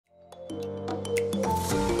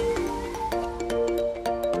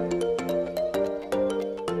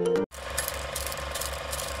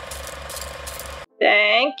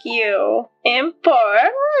Thank you. Import.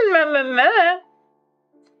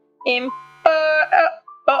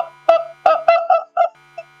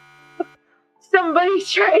 Somebody's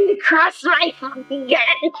trying to cross my fucking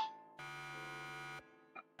gun.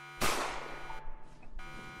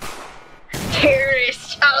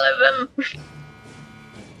 Terrorists, all of them.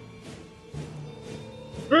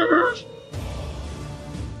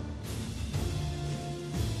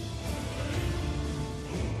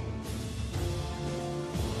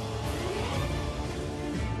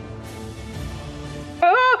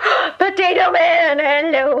 Oh, Potato Man,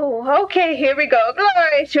 hello. Okay, here we go.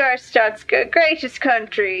 Glory to our Stutska, gracious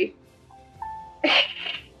country.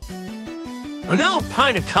 Now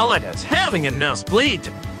Piña Colada's having a nosebleed.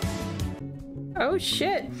 Oh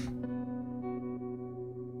shit.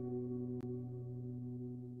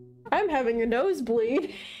 I'm having a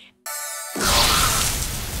nosebleed.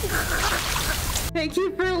 Thank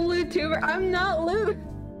you for the loot, tuber. I'm not loot.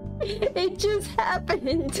 It just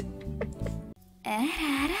happened.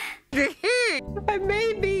 I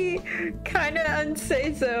may be kinda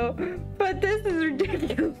unsay so, but this is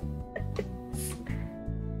ridiculous.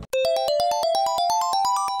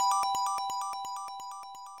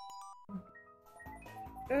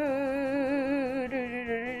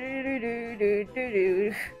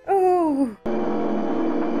 Oh.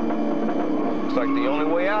 Looks like the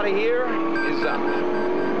only way out of here is up.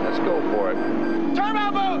 Let's go for it.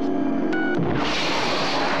 Turbo boost!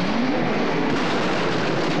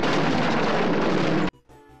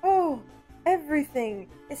 Oh, everything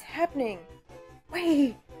is happening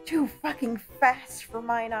way too fucking fast for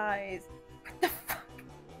mine eyes. What the fuck?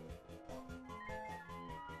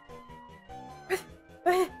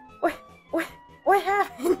 What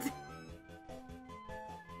happened?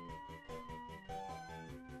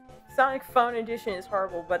 Sonic Phone Edition is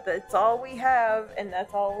horrible, but that's all we have, and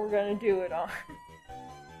that's all we're gonna do it on.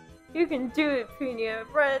 You can do it, Piña.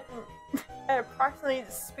 Red at approximately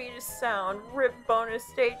the speed of sound. RIP bonus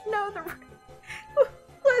stage. No,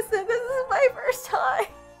 listen, this is my first time.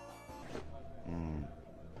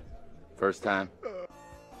 First time?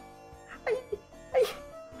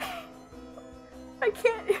 I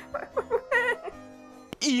can't.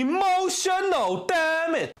 Emotional,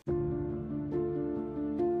 damn it!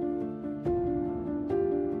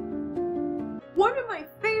 One of my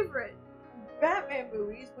favorite Batman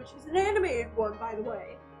movies, which is an animated one, by the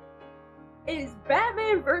way, is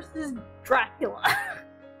Batman vs. Dracula.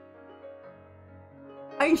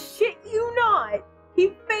 I shit you not,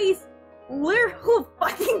 he faced literal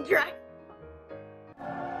fucking Dracula.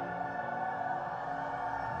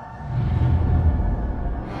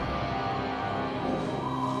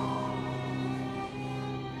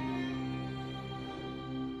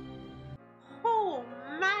 Oh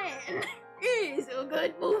man, it is a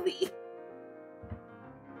good movie.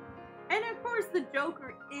 And of course the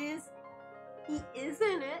Joker he is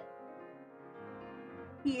in it.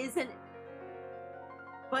 He is in it.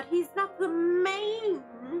 But he's not the main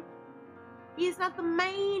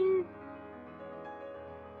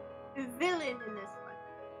villain in this one.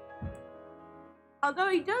 Although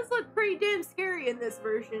he does look pretty damn scary in this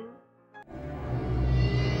version.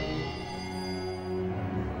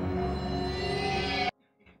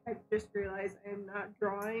 I just realized I am not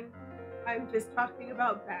drawing. I'm just talking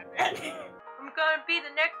about Batman. I'm gonna be the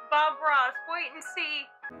next Bob Ross. Wait and see.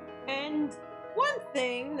 And one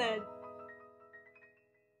thing that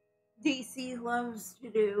DC loves to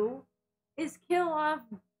do is kill off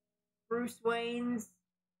Bruce Wayne's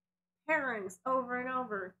parents over and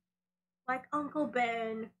over. Like Uncle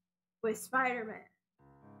Ben with Spider-Man.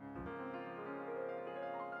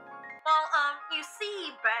 Well, you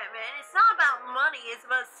see, Batman, it's not about money, it's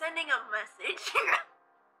about sending a message.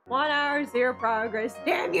 1 hour, 0 progress.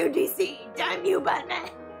 Damn you, DC! Damn you, Batman!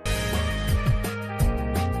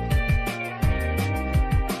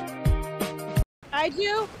 I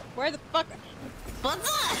do? Where the fuck? What's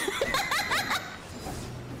up?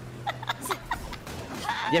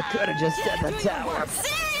 You could've just said the tower.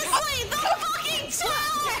 Seriously, the fucking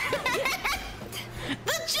tower!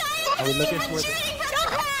 The giant Are we looking for the... shooting from the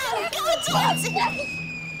ground! Go towards it!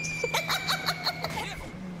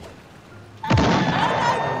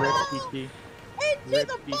 Rip PT. Into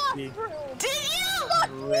the bathroom! Did you?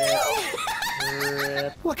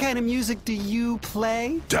 Rip. What kind of music do you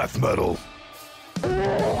play? Death metal.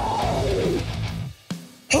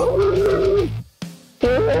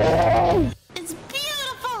 It's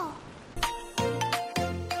beautiful!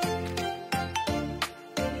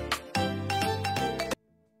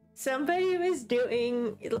 Somebody was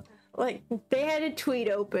doing, like, they had a tweet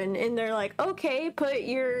open and they're like, okay, put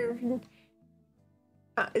your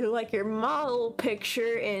like your model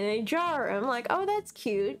picture in a jar. I'm like, oh, that's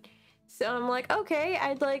cute. So I'm like, okay,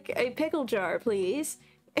 I'd like a pickle jar, please.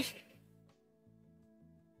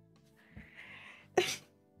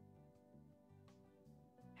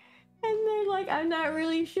 And they're like, I'm not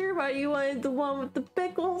really sure why you wanted the one with the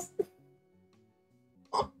pickles.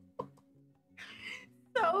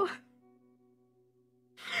 So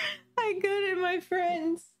I go to my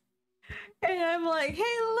friends and I'm like, hey,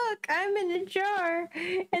 look, I'm in a jar.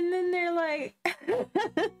 And then they're like,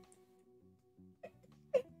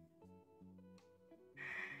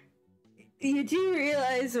 you do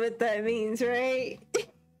realize what that means, right?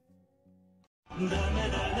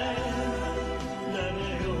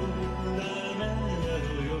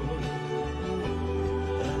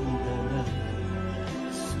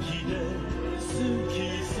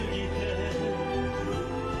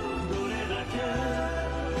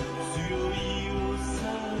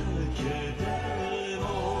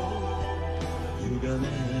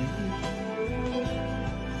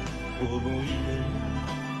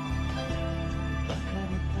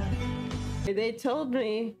 They told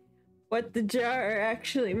me what the jar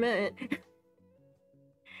actually meant.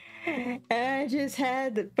 And I just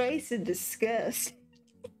had the face of disgust.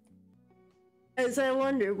 As I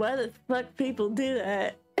wonder why the fuck people do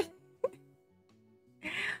that.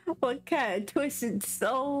 What kind of twisted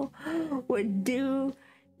soul would do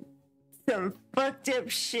some fucked up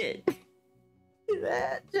shit to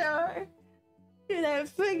that jar? To that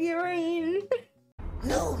figurine?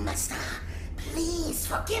 No, master. Please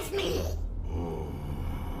forgive me.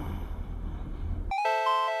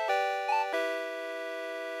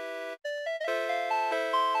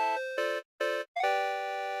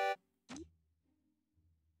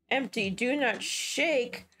 Empty, do not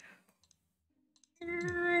shake.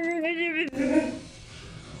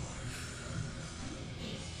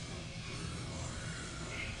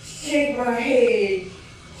 Shake my head.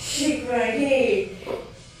 Shake my head.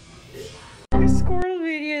 Squirrel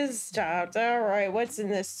video stopped. Alright, what's in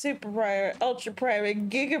this? Super private, ultra private,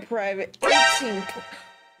 giga private, 18.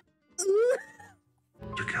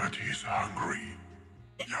 The cat is hungry.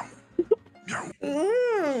 Meow. Meow.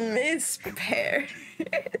 It's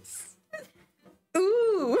Paris.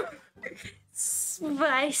 Ooh,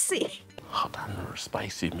 spicy. Hot on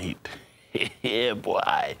spicy meat. Yeah,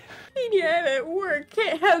 boy. Yeah, I'm at work.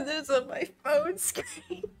 Can't have this on my phone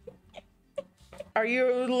screen. Are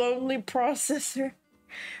you a lonely processor?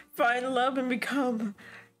 Find love and become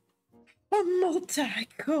a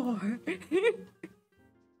multi-core.